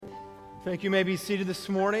Thank you. You may be seated this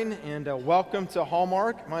morning, and welcome to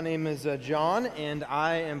Hallmark. My name is John, and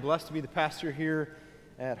I am blessed to be the pastor here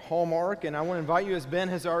at Hallmark. And I want to invite you, as Ben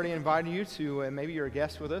has already invited you, to maybe you're a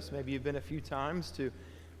guest with us, maybe you've been a few times,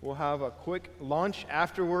 we'll have a quick lunch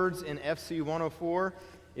afterwards in FC 104.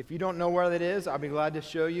 If you don't know where that is, I'll be glad to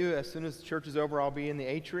show you. As soon as the church is over, I'll be in the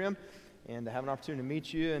atrium and have an opportunity to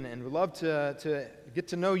meet you. And we'd love to get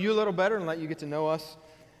to know you a little better and let you get to know us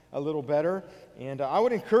a little better. And I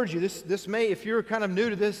would encourage you, this may, if you're kind of new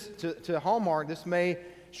to this, to Hallmark, this may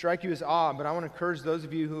strike you as odd, but I want to encourage those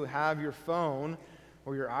of you who have your phone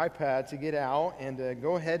or your iPad to get out and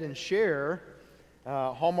go ahead and share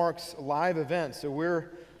Hallmark's live events. So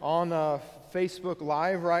we're on Facebook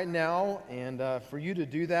Live right now, and for you to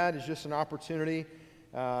do that is just an opportunity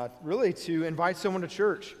really to invite someone to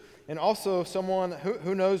church, and also someone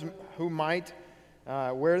who knows who might,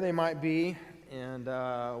 where they might be, and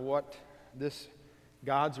what this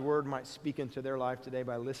God's Word might speak into their life today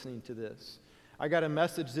by listening to this. I got a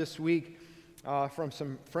message this week from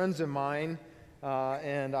some friends of mine,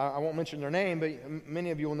 and I won't mention their name, but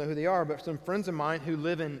many of you will know who they are, but some friends of mine who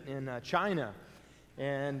live in China.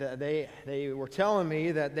 And they were telling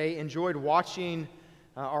me that they enjoyed watching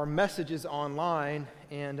our messages online,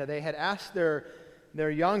 and they had asked their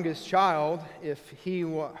youngest child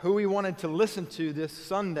who he wanted to listen to this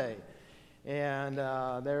Sunday. And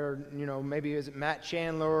maybe is it Matt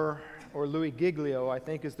Chandler or Louis Giglio, I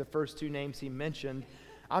think is the first two names he mentioned.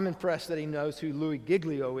 I'm impressed that he knows who Louis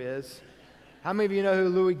Giglio is. How many of you know who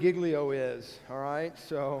Louis Giglio is? All right,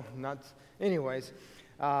 so anyways.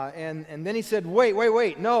 And then he said,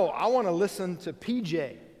 wait, no, I want to listen to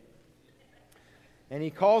PJ. And he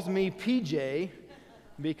calls me PJ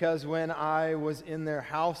because when I was in their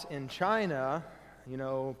house in China,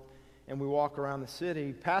 and we walk around the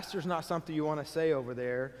city, pastor's not something you want to say over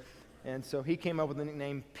there. And so he came up with the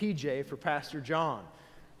nickname PJ for Pastor John.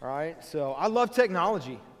 All right, so I love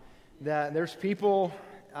technology. That there's people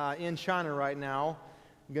in China right now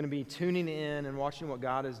going to be tuning in and watching what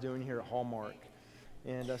God is doing here at Hallmark.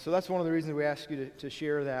 And so that's one of the reasons we ask you to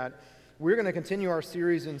share that. We're going to continue our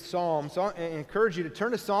series in Psalms. So I encourage you to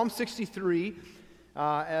turn to Psalm 63.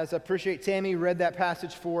 As I appreciate Tammy read that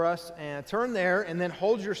passage for us. And turn there and then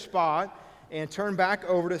hold your spot and turn back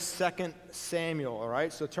over to 2 Samuel. All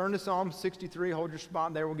right? So turn to Psalm 63, hold your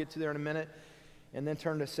spot there. We'll get to there in a minute. And then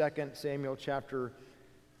turn to 2 Samuel chapter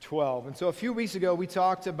 12. And so a few weeks ago we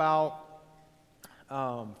talked about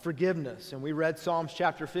forgiveness. And we read Psalms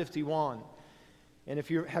chapter 51. And if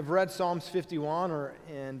you have read Psalms 51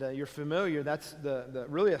 and you're familiar, that's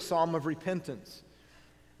really a psalm of repentance.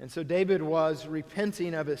 And so David was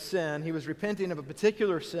repenting of his sin. He was repenting of a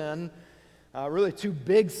particular sin, really two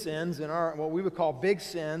big sins in what we would call big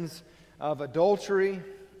sins of adultery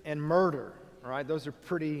and murder. All right, those are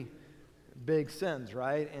pretty big sins,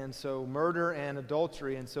 right? And so murder and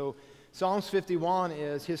adultery. And so Psalms 51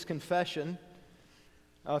 is his confession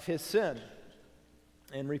of his sin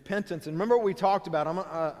and repentance. And remember what we talked about.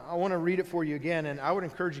 I want to read it for you again, and I would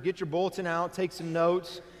encourage you to get your bulletin out, take some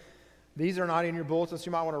notes. These are not in your bulletin, so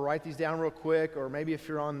you might want to write these down real quick, or maybe if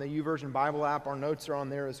you're on the YouVersion Bible app, our notes are on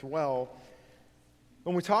there as well.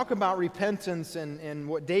 When we talk about repentance and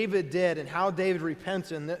what David did and how David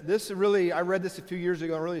repents, and this really, I read this a few years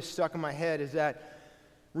ago and really stuck in my head, is that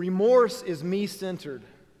remorse is me-centered.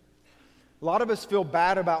 A lot of us feel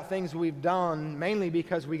bad about things we've done mainly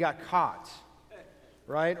because we got caught,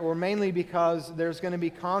 right? Or mainly because there's going to be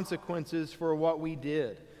consequences for what we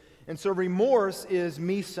did. And so remorse is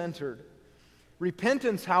me-centered.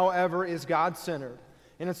 Repentance, however, is God-centered.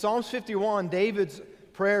 And in Psalms 51, David's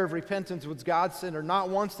prayer of repentance was God-centered. Not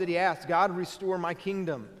once did he ask, God, restore my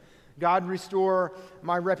kingdom. God, restore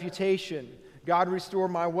my reputation. God, restore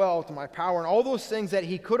my wealth, my power, and all those things that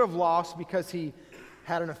he could have lost because he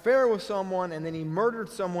had an affair with someone and then he murdered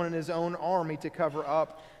someone in his own army to cover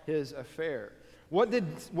up his affair. What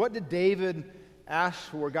did David ask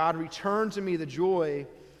for? God, return to me the joy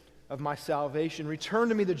of my salvation. Return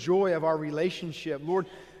to me the joy of our relationship. Lord,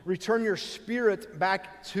 return your spirit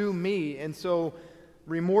back to me. And so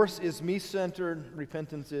remorse is me-centered.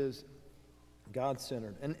 Repentance is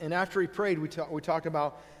God-centered. And after he prayed, we talked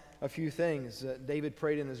about a few things. David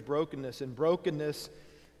prayed in his brokenness. And brokenness,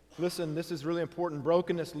 listen, this is really important.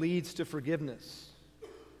 Brokenness leads to forgiveness.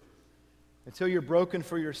 Until you're broken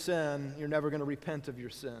for your sin, you're never going to repent of your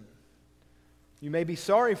sin. You may be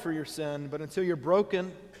sorry for your sin, but until you're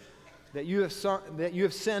broken, that you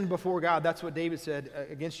have sinned before God. That's what David said,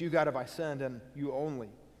 against you, God, have I sinned, and you only.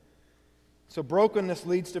 So brokenness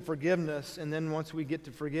leads to forgiveness, and then once we get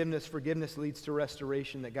to forgiveness, forgiveness leads to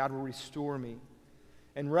restoration, that God will restore me.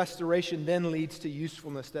 And restoration then leads to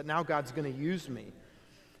usefulness, that now God's going to use me.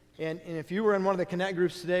 And if you were in one of the Connect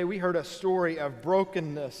groups today, we heard a story of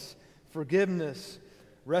brokenness, forgiveness,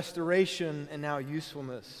 restoration, and now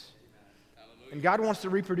usefulness. And God wants to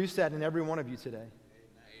reproduce that in every one of you today.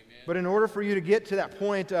 But in order for you to get to that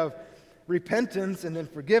point of repentance and then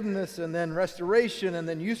forgiveness and then restoration and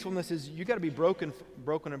then usefulness, is you got to be broken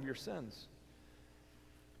of your sins.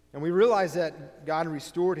 And we realize that God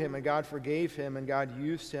restored him and God forgave him and God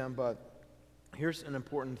used him, but here's an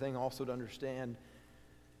important thing also to understand.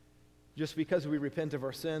 Just because we repent of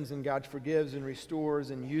our sins and God forgives and restores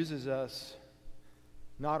and uses us,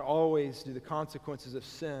 not always do the consequences of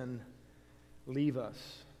sin leave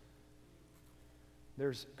us.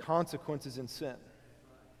 There's consequences in sin.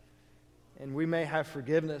 And we may have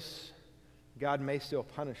forgiveness, God may still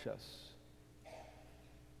punish us.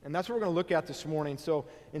 And that's what we're going to look at this morning. So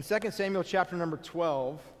in 2 Samuel chapter number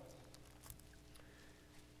 12,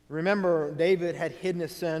 remember David had hidden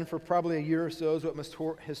his sin for probably a year or so, is what most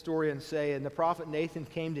historians say. And the prophet Nathan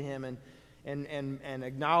came to him and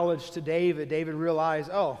acknowledged to David. David realized,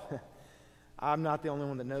 oh, I'm not the only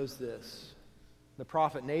one that knows this. The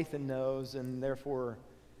prophet Nathan knows, and therefore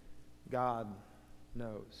God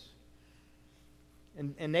knows.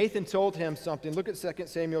 And Nathan told him something. Look at 2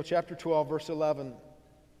 Samuel chapter 12, verse 11.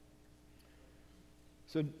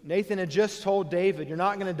 So Nathan had just told David, you're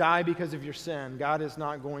not going to die because of your sin. God is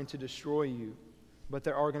not going to destroy you, but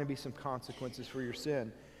there are going to be some consequences for your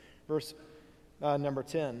sin. Verse number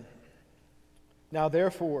 10. Now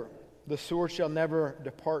therefore, the sword shall never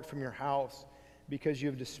depart from your house, because you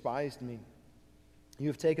have despised me. You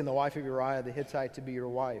have taken the wife of Uriah the Hittite to be your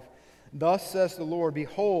wife. Thus says the Lord,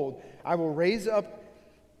 behold, I will raise up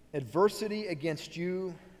adversity against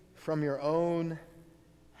you from your own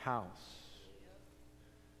house.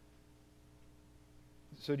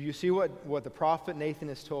 So do you see what the prophet Nathan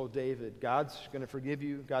has told David? God's going to forgive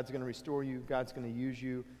you. God's going to restore you. God's going to use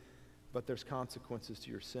you. But there's consequences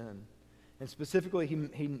to your sin. And specifically,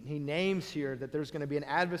 he names here that there's going to be an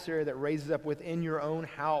adversary that raises up within your own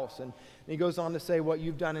house. And he goes on to say, what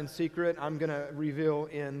you've done in secret, I'm going to reveal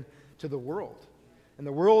to the world. And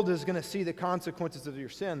the world is going to see the consequences of your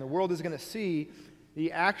sin. The world is going to see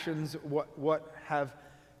the actions, what have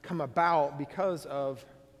come about because of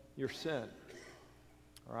your sin.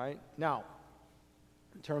 All right? Now,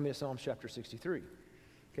 turn me to Psalms chapter 63.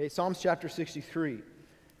 Okay, Psalms chapter 63.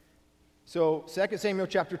 So 2 Samuel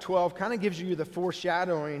chapter 12 kind of gives you the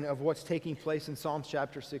foreshadowing of what's taking place in Psalms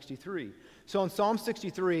chapter 63. So in Psalm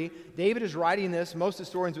 63, David is writing this, most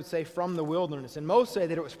historians would say, from the wilderness. And most say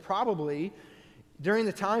that it was probably during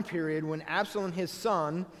the time period when Absalom, his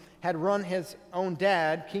son, had run his own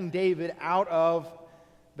dad, King David, out of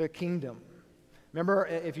the kingdom. Remember,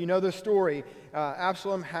 if you know the story,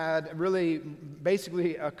 Absalom had really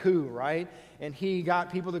basically a coup, right? And he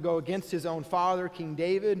got people to go against his own father, King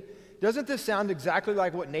David. Doesn't this sound exactly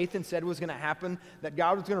like what Nathan said was going to happen? That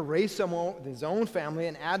God was going to raise someone with his own family,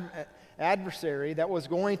 an adversary that was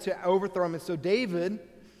going to overthrow him. And so David,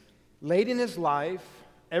 late in his life,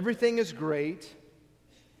 everything is great,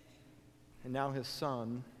 and now his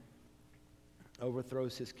son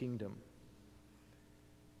overthrows his kingdom.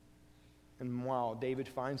 And wow, David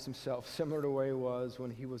finds himself similar to where he was when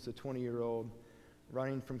he was a 20-year-old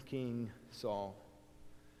running from King Saul.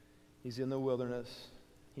 He's in the wilderness.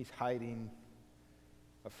 He's hiding,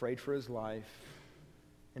 afraid for his life.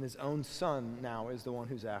 And his own son now is the one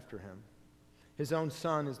who's after him. His own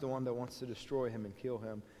son is the one that wants to destroy him and kill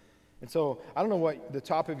him. And so I don't know what the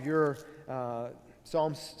top of your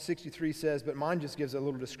Psalm 63 says, but mine just gives a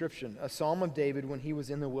little description. A psalm of David when he was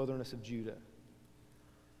in the wilderness of Judah.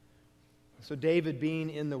 So David being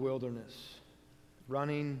in the wilderness,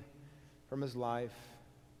 running from his life,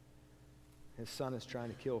 his son is trying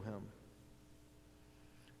to kill him.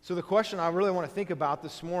 So the question I really want to think about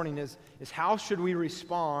this morning is how should we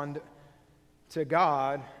respond to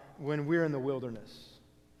God when we're in the wilderness?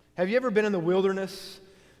 Have you ever been in the wilderness?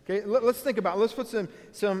 Okay, let's think about it. Let's put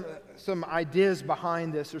some ideas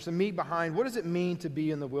behind this, or some meat behind what does it mean to be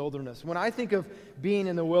in the wilderness. When I think of being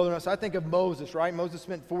in the wilderness, I think of Moses, right? Moses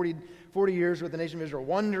spent 40 years with the nation of Israel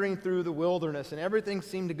wandering through the wilderness, and everything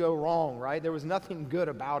seemed to go wrong, right? There was nothing good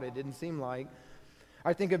about it, didn't seem like.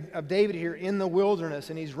 I think of David here in the wilderness,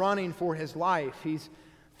 and he's running for his life. He's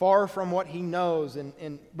far from what he knows.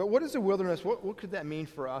 But what is the wilderness? What could that mean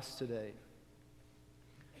for us today?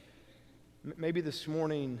 Maybe this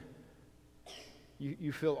morning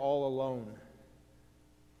you feel all alone,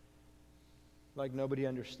 like nobody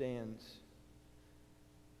understands.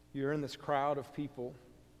 You're in this crowd of people,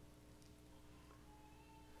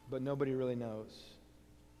 but nobody really knows.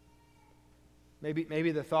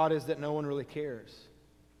 Maybe the thought is that no one really cares.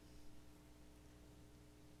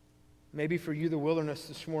 Maybe for you, the wilderness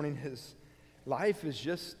this morning is life is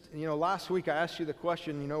just, last week I asked you the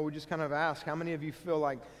question, we just kind of asked, how many of you feel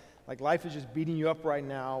like life is just beating you up right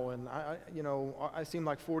now? And I seem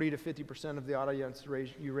like 40 to 50% of the audience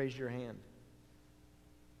raised your hand.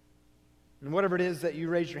 And whatever it is that you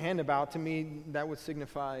raised your hand about, to me, that would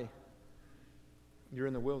signify you're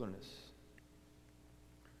in the wilderness.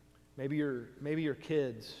 Maybe your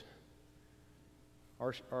kids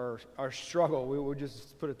are struggle. We'll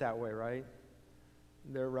just put it that way, right?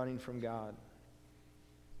 They're running from God.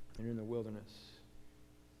 And you're in the wilderness.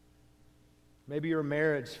 Maybe your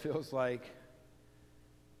marriage feels like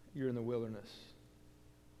you're in the wilderness.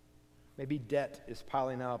 Maybe debt is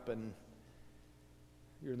piling up and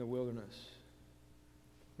you're in the wilderness.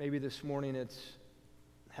 Maybe this morning it's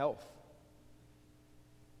health.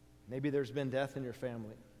 Maybe there's been death in your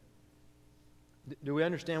family. Do we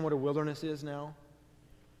understand what a wilderness is now?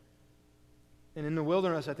 And in the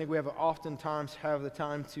wilderness, I think we oftentimes have the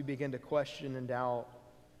time to begin to question and doubt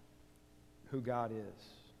who God is.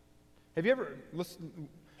 Have you ever,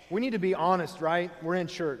 we need to be honest, right? We're in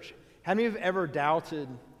church. How many of you have ever doubted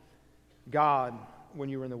God when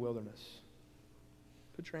you were in the wilderness?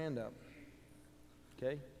 Put your hand up.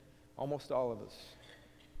 Okay? Almost all of us.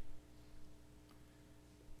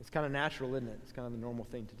 It's kind of natural, isn't it? It's kind of the normal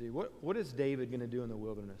thing to do. What is David going to do in the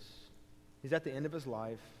wilderness? He's at the end of his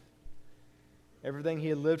life. Everything he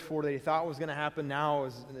had lived for that he thought was going to happen now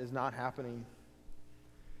is not happening.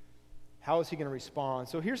 How is he going to respond?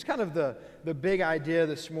 So here's kind of the big idea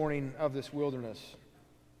this morning of this wilderness.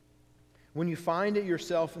 When you find it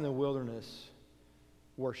yourself in the wilderness,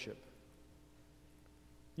 worship.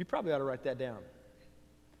 You probably ought to write that down.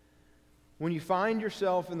 When you find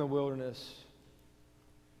yourself in the wilderness,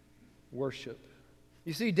 worship.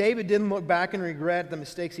 You see, David didn't look back and regret the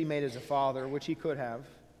mistakes he made as a father, which he could have.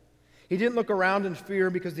 He didn't look around in fear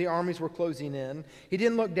because the armies were closing in. He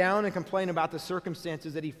didn't look down and complain about the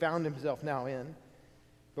circumstances that he found himself now in.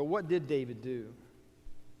 But what did David do?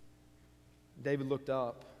 David looked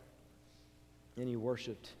up and he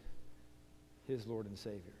worshiped his Lord and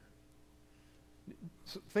Savior.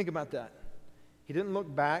 So think about that. He didn't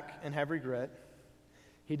look back and have regret.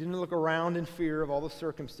 He didn't look around in fear of all the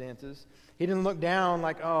circumstances. He didn't look down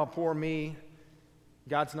like, oh, poor me,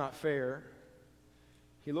 God's not fair.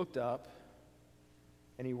 He looked up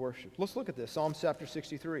and he worshiped. Let's look at this, Psalm chapter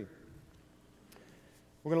 63.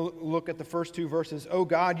 We're going to look at the first two verses. "O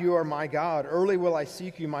God, you are my God. Early will I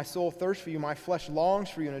seek you. My soul thirsts for you. My flesh longs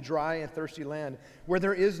for you in a dry and thirsty land where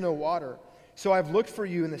there is no water. So I've looked for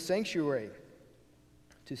you in the sanctuary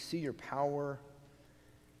to see your power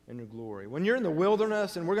and your glory." When you're in the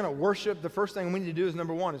wilderness and we're going to worship, the first thing we need to do is,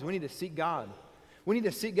 number one, is we need to seek God. We need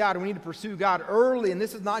to seek God and we need to pursue God early. And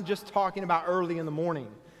this is not just talking about early in the morning.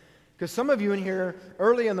 Because some of you in here,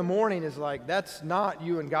 early in the morning is like, that's not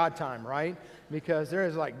you and God time, right? Because there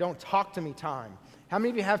is like, don't talk to me time. How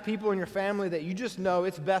many of you have people in your family that you just know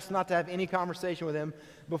it's best not to have any conversation with them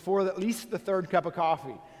before at least the third cup of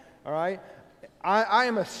coffee? All right? I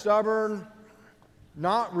am a stubborn,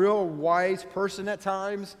 not real wise person at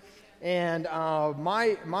times. And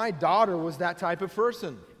my daughter was that type of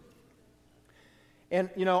person. And,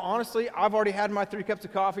 honestly, I've already had my 3 cups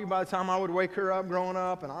of coffee by the time I would wake her up growing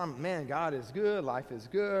up. And God is good, life is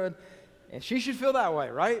good. And she should feel that way,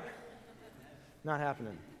 right? Not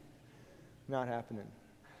happening. Not happening.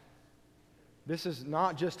 This is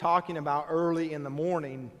not just talking about early in the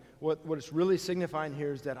morning. What it's really signifying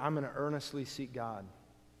here is that I'm going to earnestly seek God.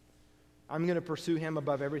 I'm going to pursue Him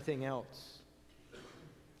above everything else.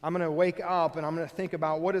 I'm going to wake up and I'm going to think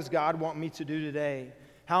about, what does God want me to do today?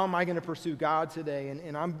 How am I going to pursue God today? And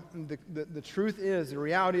the truth is, the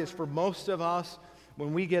reality is, for most of us,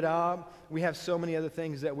 when we get up, we have so many other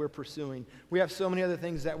things that we're pursuing. We have so many other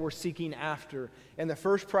things that we're seeking after. And the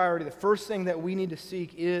first priority, the first thing that we need to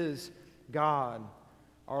seek is God,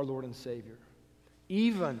 our Lord and Savior.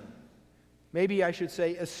 Even, maybe I should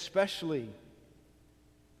say especially,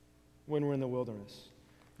 when we're in the wilderness.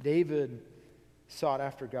 David sought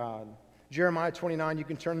after God. Jeremiah 29, you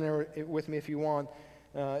can turn there with me if you want.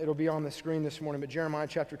 It'll be on the screen this morning, but Jeremiah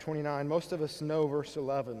chapter 29, most of us know verse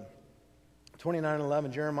 11.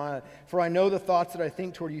 29:11, Jeremiah, "For I know the thoughts that I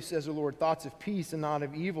think toward you, says the Lord, thoughts of peace and not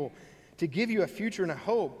of evil, to give you a future and a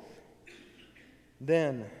hope.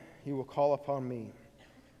 Then you will call upon me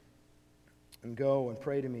and go and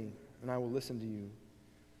pray to me, and I will listen to you."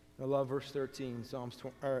 I love verse 13,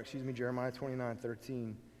 Jeremiah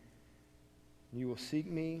 29:13. "You will seek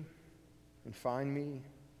me and find me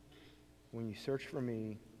when you search for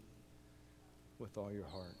me with all your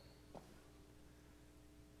heart."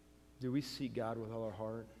 Do we seek God with all our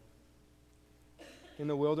heart? In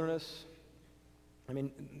the wilderness, I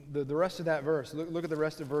mean, the rest of that verse, look at the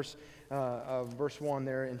rest of verse 1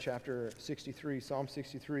 there in chapter 63, Psalm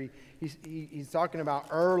 63. He's talking about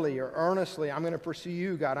early or earnestly, I'm going to pursue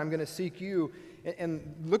you, God. I'm going to seek you.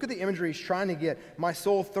 And look at the imagery he's trying to get. My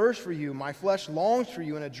soul thirsts for you. My flesh longs for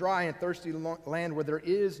you in a dry and thirsty land where there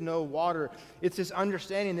is no water. It's this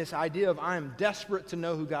understanding, this idea of I am desperate to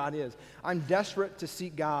know who God is. I'm desperate to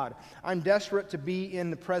seek God. I'm desperate to be in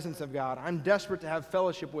the presence of God. I'm desperate to have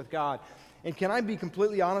fellowship with God. And can I be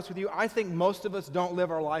completely honest with you? I think most of us don't live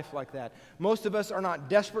our life like that. Most of us are not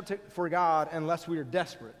desperate for God unless we are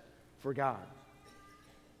desperate for God.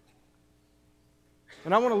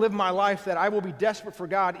 And I want to live my life that I will be desperate for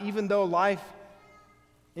God, even though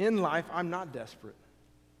in life, I'm not desperate.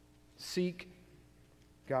 Seek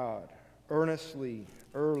God. Earnestly,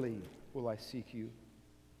 early will I seek you.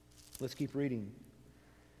 Let's keep reading.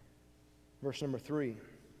 Verse number 3.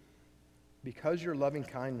 Because your loving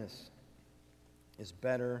kindness is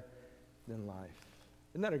better than life.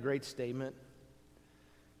 Isn't that a great statement?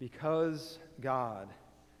 Because God,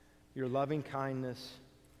 your loving kindness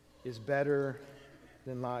is better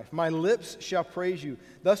than life. My lips shall praise you.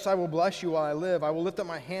 Thus I will bless you while I live. I will lift up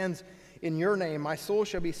my hands in your name. My soul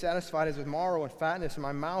shall be satisfied as with marrow and fatness, and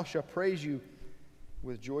my mouth shall praise you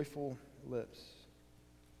with joyful lips.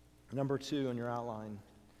 Number 2 on your outline,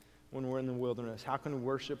 when we're in the wilderness, how can we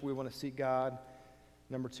worship? We want to seek God.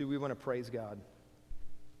 Number 2, we want to praise God.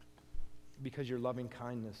 Because your loving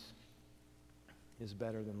kindness is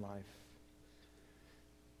better than life.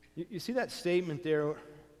 You see that statement there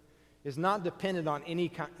is not dependent on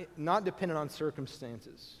not dependent on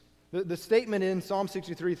circumstances. The statement in Psalm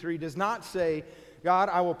 63:3 does not say, God,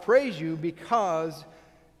 I will praise you because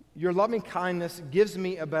your loving kindness gives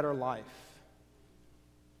me a better life.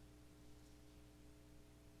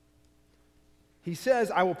 He says,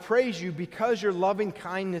 I will praise you because your loving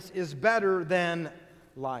kindness is better than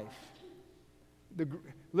life.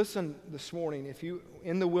 Listen this morning, if you,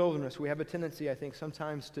 in the wilderness, we have a tendency, I think,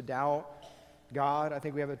 sometimes to doubt God. I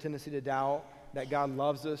think we have a tendency to doubt that God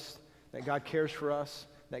loves us, that God cares for us,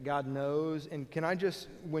 that God knows. And can I just,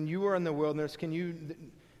 when you are in the wilderness,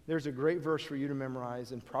 there's a great verse for you to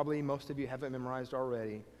memorize, and probably most of you have it memorized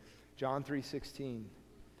already. John 3:16.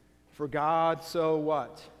 For God so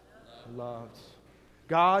what? Loved.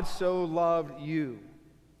 God so loved you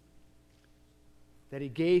that he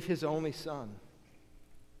gave his only son.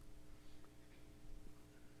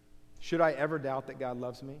 Should I ever doubt that God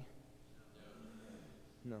loves me?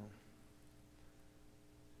 No.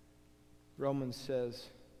 Romans says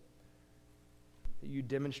that you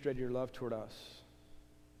demonstrated your love toward us.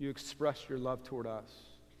 You expressed your love toward us.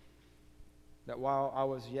 That while I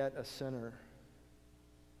was yet a sinner,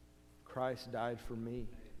 Christ died for me. Amen.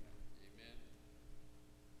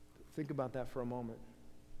 Think about that for a moment.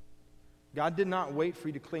 God did not wait for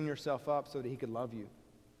you to clean yourself up so that he could love you.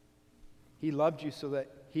 He loved you so that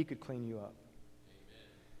he could clean you up.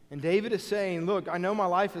 Amen. And David is saying, look, I know my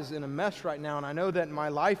life is in a mess right now, and I know that my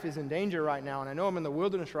life is in danger right now, and I know I'm in the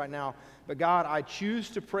wilderness right now, but God, I choose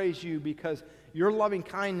to praise you because your loving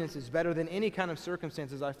kindness is better than any kind of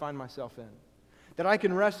circumstances I find myself in. That I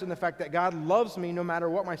can rest in the fact that God loves me no matter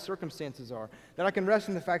what my circumstances are. That I can rest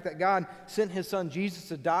in the fact that God sent his son Jesus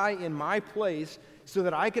to die in my place so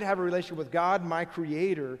that I could have a relationship with God, my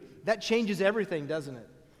Creator. That changes everything, doesn't it?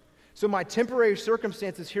 So my temporary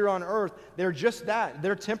circumstances here on earth, they're just that.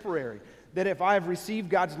 They're temporary. That if I have received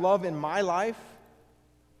God's love in my life,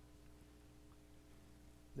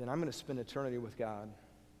 then I'm going to spend eternity with God.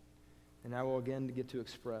 And I will again get to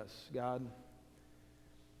express, God,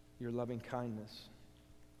 your loving kindness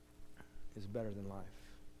is better than life.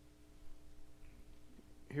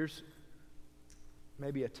 Here's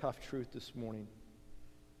maybe a tough truth this morning.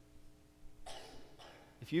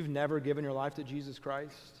 If you've never given your life to Jesus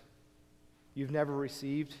Christ, you've never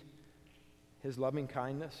received his loving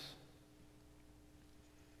kindness,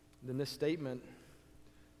 then this statement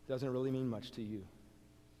doesn't really mean much to you.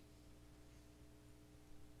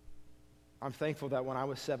 I'm thankful that when I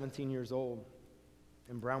was 17 years old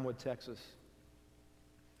in Brownwood, Texas,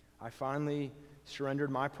 I finally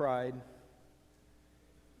surrendered my pride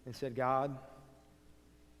and said, God,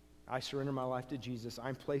 I surrender my life to Jesus.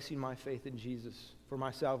 I'm placing my faith in Jesus for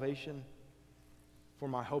my salvation, for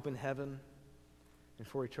my hope in heaven, and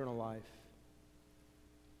for eternal life.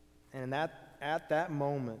 And at that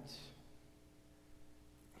moment,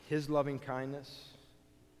 his loving kindness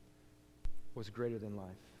was greater than life.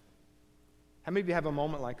 How many of you have a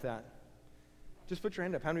moment like that? Just put your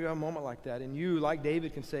hand up. How many of you have a moment like that? And you, like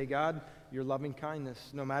David, can say, God, your loving kindness,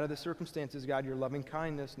 no matter the circumstances, God, your loving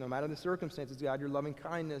kindness, no matter the circumstances, God, your loving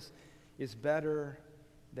kindness is better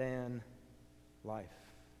than life.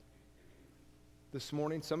 This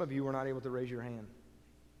morning, some of you were not able to raise your hand.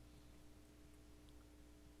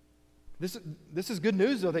 This is good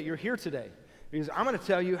news, though, that you're here today, because I'm going to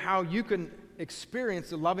tell you how you can experience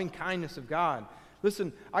the loving kindness of God.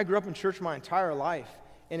 Listen, I grew up in church my entire life,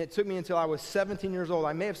 and it took me until I was 17 years old.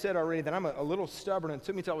 I may have said already that I'm a little stubborn, and it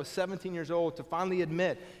took me until I was 17 years old to finally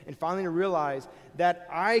admit and finally to realize that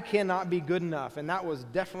I cannot be good enough, and that was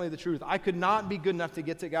definitely the truth. I could not be good enough to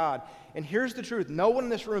get to God. And here's the truth. No one in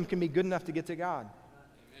this room can be good enough to get to God.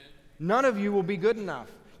 Amen. None of you will be good enough.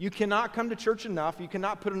 You cannot come to church enough. You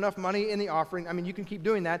cannot put enough money in the offering. I mean, you can keep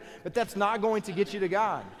doing that, but that's not going to get you to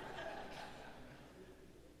God.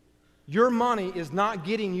 Your money is not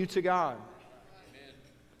getting you to God. Amen.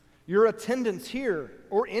 Your attendance here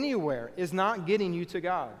or anywhere is not getting you to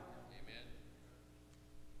God. Amen.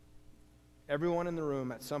 Everyone in the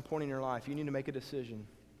room, at some point in your life, you need to make a decision.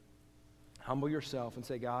 Humble yourself and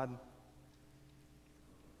say, God,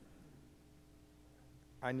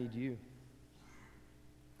 I need you.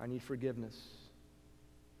 I need forgiveness.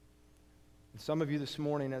 And some of you this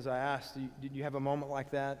morning, as I asked, did you have a moment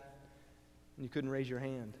like that and you couldn't raise your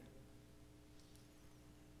hand?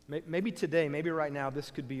 Maybe today, maybe right now,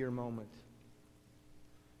 this could be your moment.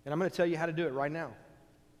 And I'm going to tell you how to do it right now.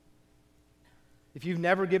 If you've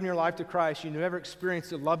never given your life to Christ, you never experienced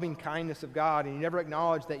the loving kindness of God, and you never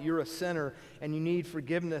acknowledged that you're a sinner and you need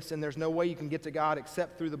forgiveness and there's no way you can get to God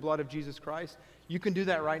except through the blood of Jesus Christ, you can do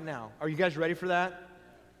that right now. Are you guys ready for that?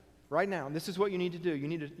 Right now. And this is what you need to do. You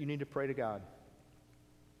need to pray to God.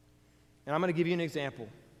 And I'm going to give you an example.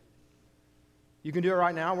 You can do it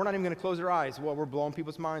right now. We're not even going to close our eyes. Well, we're blowing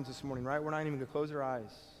people's minds this morning, right? We're not even going to close our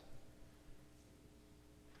eyes.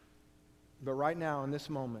 But right now, in this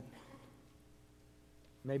moment,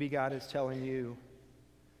 maybe God is telling you,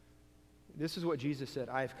 this is what Jesus said,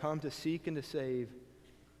 I have come to seek and to save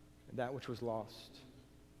that which was lost.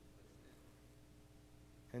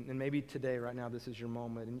 And maybe today, right now, this is your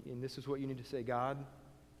moment. And this is what you need to say, God,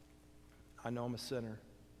 I know I'm a sinner.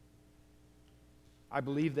 I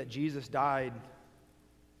believe that Jesus died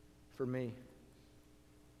for me.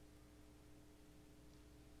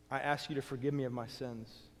 I ask you to forgive me of my sins.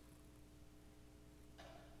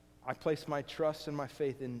 I place my trust and my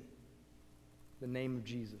faith in the name of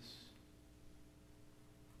Jesus.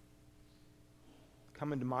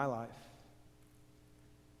 Come into my life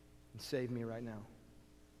and save me right now.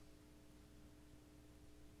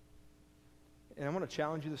 And I want to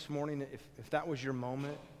challenge you this morning, if that was your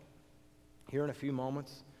moment, here in a few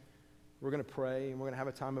moments, we're going to pray and we're going to have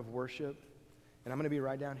a time of worship. And I'm going to be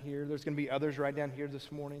right down here. There's going to be others right down here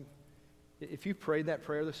this morning. If you prayed that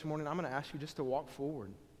prayer this morning, I'm going to ask you just to walk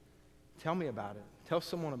forward. Tell me about it. Tell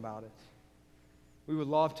someone about it. We would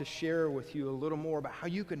love to share with you a little more about how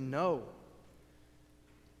you can know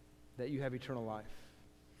that you have eternal life.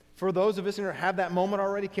 For those of us who have that moment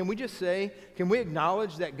already, can we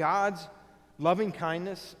acknowledge that God's loving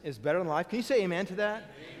kindness is better than life? Can you say amen to that?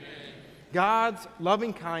 Amen. God's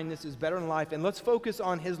loving kindness is better than life. And let's focus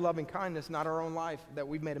on His loving kindness, not our own life that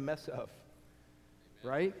we've made a mess of. Amen.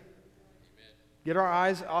 Right? Amen. Get our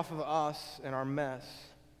eyes off of us and our mess.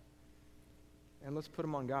 And let's put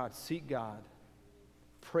them on God. Seek God.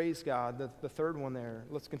 Praise God. The third one there.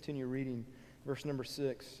 Let's continue reading. Verse number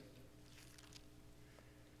 6.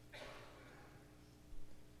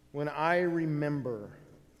 When I remember,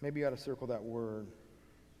 maybe you ought to circle that word.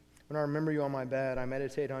 When I remember you on my bed, I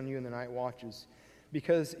meditate on you in the night watches,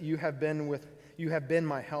 because you have been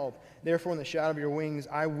my help. Therefore, in the shadow of your wings,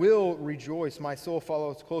 I will rejoice. My soul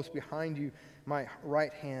follows close behind you, my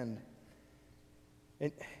right hand.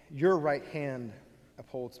 And your right hand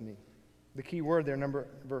upholds me. The key word there, number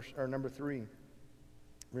 3.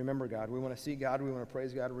 Remember God. We want to seek God. We want to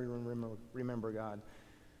praise God. We remember God.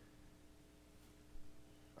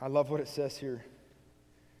 I love what it says here.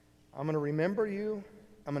 I'm going to remember you.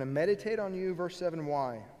 I'm going to meditate on you. Verse 7,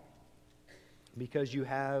 why? Because you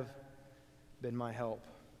have been my help.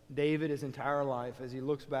 David, his entire life, as he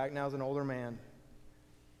looks back now as an older man,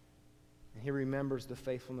 he remembers the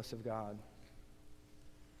faithfulness of God.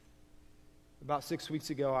 About 6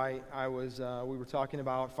 weeks ago, we were talking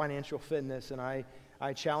about financial fitness, and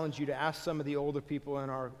I challenged you to ask some of the older people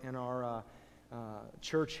in our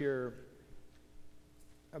church here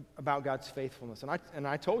about God's faithfulness. And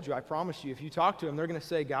I told you, I promised you, if you talk to them, they're going to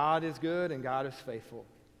say God is good and God is faithful.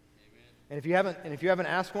 Amen. And if you haven't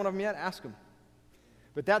asked one of them yet, ask them.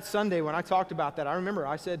 But that Sunday, when I talked about that, I remember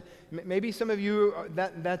I said, maybe some of you,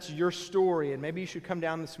 that's your story, and maybe you should come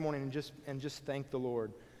down this morning and just thank the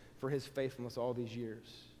Lord for his faithfulness all these years.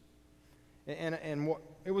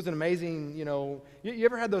 It was an amazing, you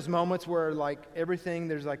ever had those moments where like everything,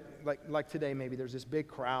 there's like today maybe, there's this big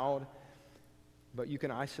crowd, but you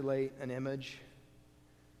can isolate an image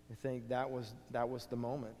and think that was the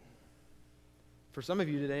moment. For some of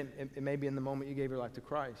you today, it may be in the moment you gave your life to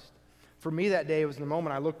Christ. For me that day, it was in the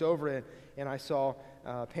moment I looked over it and I saw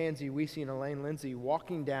Pansy Weesey and Elaine Lindsay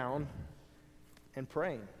walking down and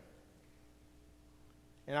praying.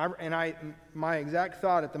 And my exact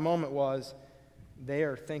thought at the moment was, they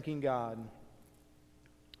are thanking God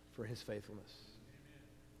for his faithfulness.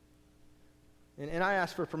 And I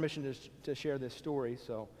asked for permission to share this story.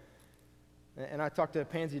 So, and I talked to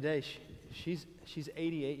Pansy today. She's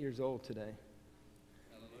 88 years old today.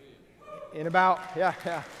 In about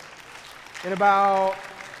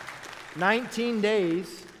 19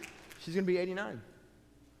 days, she's going to be 89.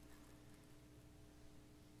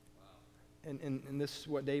 And this is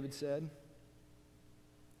what David said.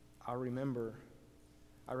 I remember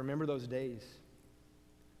those days.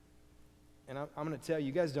 And I'm going to tell you,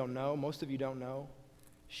 you guys don't know, most of you don't know,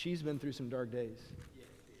 she's been through some dark days.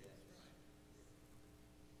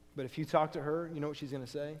 But if you talk to her, you know what she's going to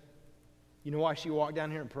say? You know why she walked down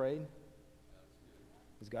here and prayed?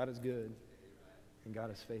 Because God is good and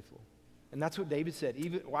God is faithful. And that's what David said.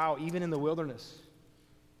 Even in the wilderness,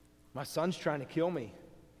 my son's trying to kill me.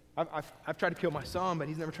 I've tried to kill my son, but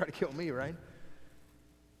he's never tried to kill me, right?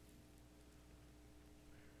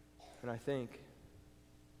 And I think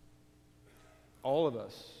all of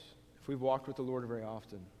us, if we've walked with the Lord very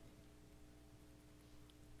often,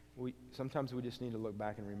 sometimes we just need to look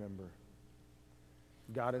back and remember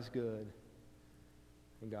God is good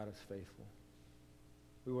and God is faithful.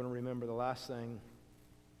 We want to remember the last thing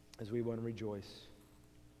is we want to rejoice.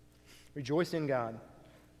 Rejoice in God.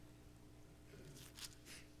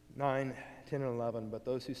 9, 10, and 11. But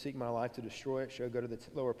those who seek my life to destroy it shall go to the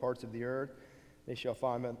lower parts of the earth. They shall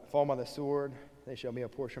fall by the sword. They shall be a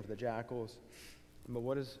portion for the jackals. But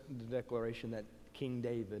what is the declaration that King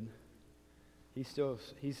David, he's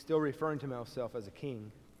still referring to himself as a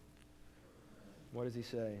king. What does he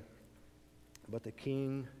say? But the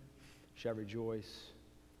king shall rejoice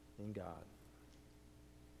in God.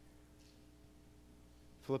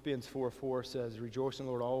 Philippians 4:4 says, rejoice in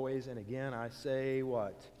the Lord always. And again, I say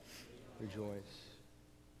what? Rejoice.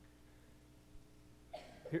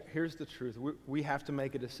 Here's the truth. We have to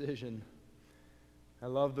make a decision. I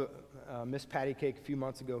love the Miss Patty Cake a few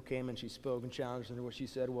months ago came and she spoke and challenged, and what she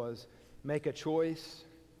said was, make a choice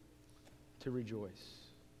to rejoice.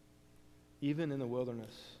 Even in the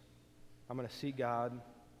wilderness, I'm going to seek God.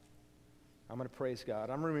 I'm going to praise God.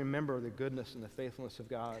 I'm going to remember the goodness and the faithfulness of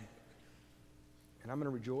God. And I'm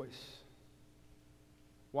going to rejoice.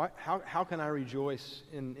 How can I rejoice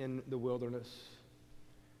in the wilderness?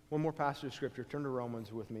 One more passage of Scripture. Turn to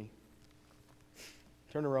Romans with me.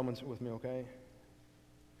 Turn to Romans with me, okay?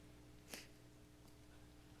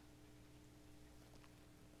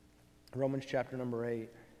 Romans chapter number 8.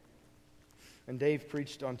 And Dave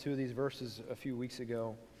preached on two of these verses a few weeks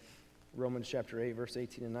ago. Romans chapter 8, verse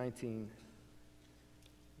 18 and 19.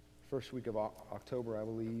 First week of October, I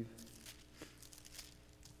believe.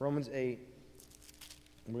 Romans 8.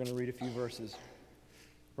 And we're going to read a few verses.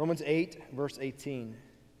 Romans 8, verse 18.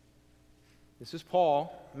 This is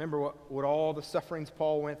Paul. Remember what all the sufferings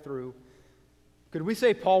Paul went through. Could we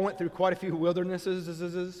say Paul went through quite a few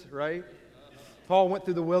wildernesses, right? Paul went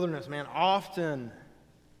through the wilderness, man, often.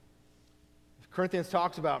 Corinthians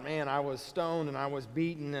talks about, man, I was stoned and I was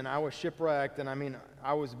beaten and I was shipwrecked, and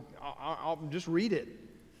I'll just read it.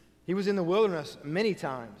 He was in the wilderness many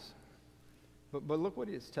times. But look what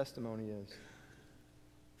his testimony is.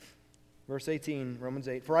 Verse 18, Romans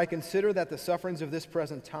 8, for I consider that the sufferings of this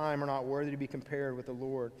present time are not worthy to be compared with the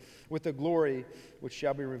Lord, with the glory which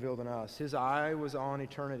shall be revealed in us. His eye was on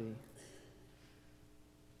eternity.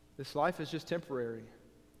 This life is just temporary.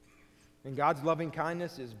 And God's loving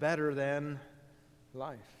kindness is better than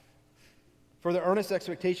life. For the earnest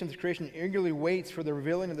expectation of the creation eagerly waits for the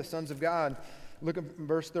revealing of the sons of God. Look at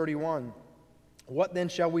verse 31. What then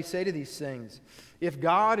shall we say to these things? If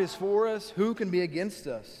God is for us, who can be against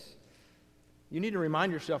us? You need to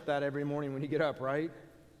remind yourself that every morning when you get up, right?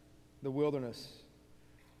 The wilderness.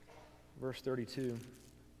 Verse 32.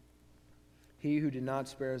 He who did not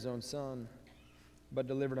spare his own son, but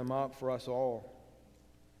delivered him up for us all,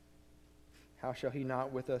 how shall he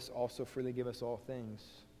not with us also freely give us all things?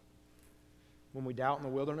 When we doubt in the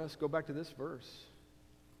wilderness, go back to this verse.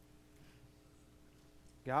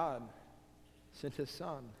 God sent his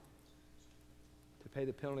Son to pay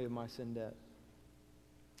the penalty of my sin debt.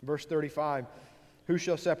 Verse 35, who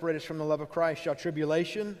shall separate us from the love of Christ? Shall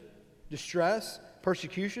tribulation, distress,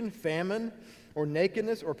 persecution, famine, or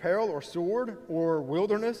nakedness, or peril, or sword, or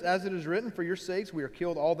wilderness? As it is written, for your sakes we are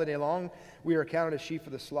killed all the day long. We are accounted as sheep for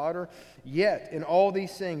the slaughter. Yet in all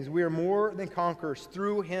these things we are more than conquerors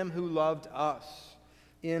through him who loved us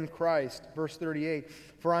in Christ. Verse 38,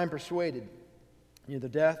 for I am persuaded neither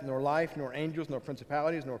death, nor life, nor angels, nor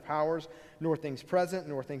principalities, nor powers, nor things present,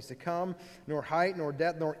 nor things to come, nor height, nor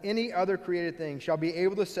depth, nor any other created thing shall be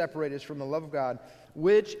able to separate us from the love of God,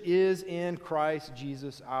 which is in Christ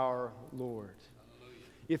Jesus our Lord. Hallelujah.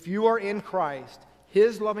 If you are in Christ,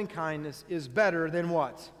 his loving kindness is better than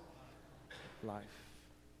what? Life.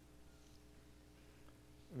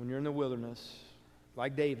 When you're in the wilderness,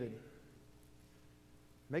 like David,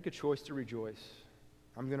 make a choice to rejoice.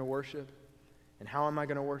 I'm going to worship. And how am I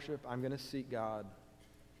going to worship? I'm going to seek God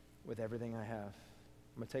with everything I have.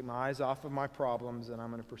 I'm going to take my eyes off of my problems and I'm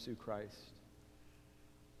going to pursue Christ.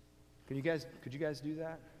 Could you guys do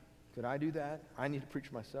that? Could I do that? I need to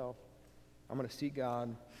preach myself. I'm going to seek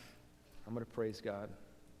God. I'm going to praise God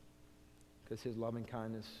because his loving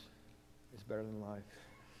kindness is better than life.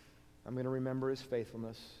 I'm going to remember his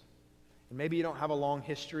faithfulness. And maybe you don't have a long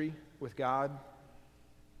history with God.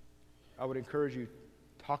 I would encourage you,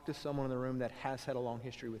 talk to someone in the room that has had a long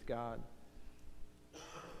history with God.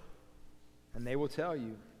 And they will tell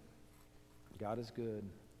you, God is good.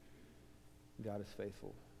 God is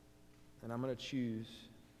faithful. And I'm going to choose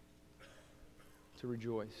to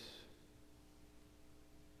rejoice.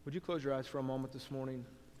 Would you close your eyes for a moment this morning?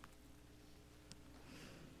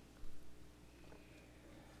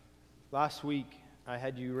 Last week, I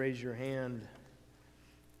had you raise your hand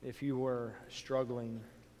if you were struggling.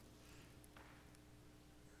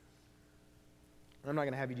 I'm not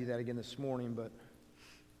going to have you do that again this morning, but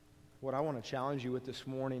what I want to challenge you with this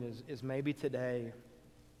morning is maybe today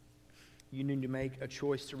you need to make a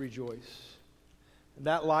choice to rejoice.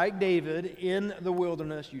 That, like David, in the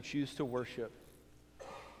wilderness, you choose to worship.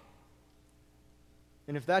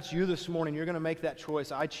 And if that's you this morning, you're going to make that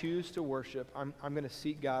choice. I choose to worship. I'm going to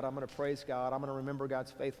seek God. I'm going to praise God. I'm going to remember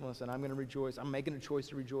God's faithfulness, and I'm going to rejoice. I'm making a choice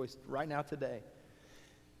to rejoice right now today.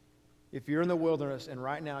 If you're in the wilderness and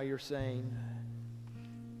right now you're saying,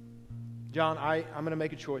 John, I'm going to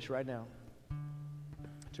make a choice right now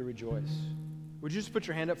to rejoice. Would you just put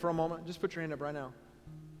your hand up for a moment? Just put your hand up right now.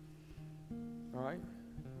 All right?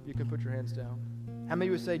 You can put your hands down. How many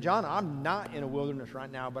would say, John, I'm not in a wilderness right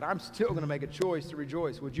now, but I'm still going to make a choice to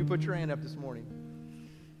rejoice? Would you put your hand up this morning?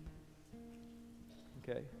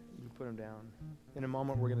 Okay, you can put them down. In a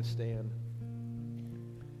moment, we're going to stand.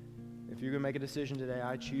 If you're going to make a decision today,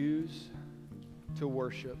 I choose to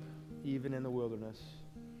worship even in the wilderness.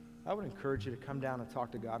 I would encourage you to come down and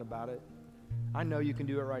talk to God about it. I know you can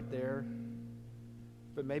do it right there,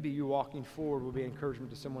 but maybe you walking forward will be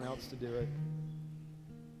encouragement to someone else to do it.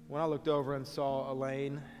 When I looked over and saw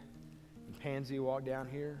Elaine and Pansy walk down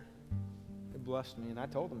here, it blessed me, and I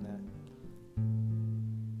told them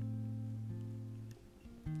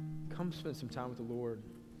that. Come spend some time with the Lord.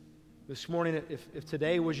 This morning, if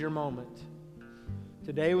today was your moment,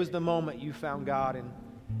 today was the moment you found God and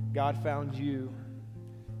God found you.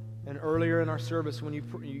 And earlier in our service, when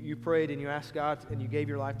you prayed and you asked God and you gave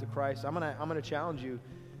your life to Christ, I'm gonna challenge you.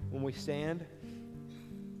 When we stand,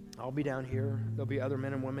 I'll be down here. There'll be other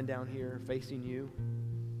men and women down here facing you.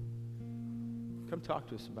 Come talk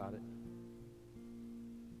to us about it.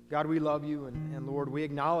 God, we love you, and Lord, we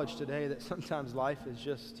acknowledge today that sometimes life is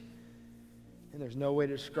just, and there's no way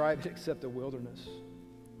to describe it except the wilderness.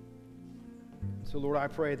 So Lord, I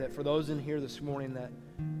pray that for those in here this morning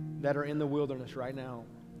that are in the wilderness right now,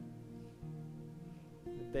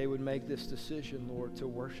 they would make this decision, Lord, to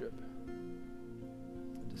worship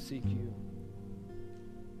and to seek you.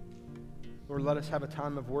 Lord, let us have a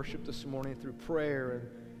time of worship this morning through prayer and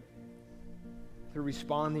through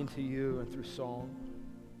responding to you and through song.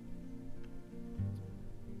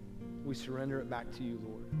 We surrender it back to you,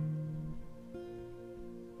 Lord.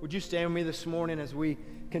 Would you stand with me this morning as we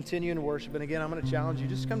continue in worship? And again, I'm going to challenge you.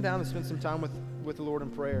 Just come down and spend some time with the Lord in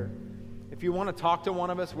prayer. If you want to talk to one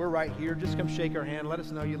of us, we're right here. Just come shake our hand. Let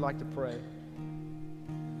us know you'd like to pray.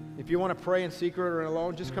 If you want to pray in secret or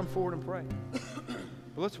alone, just come forward and pray.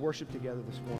 But let's worship together this morning.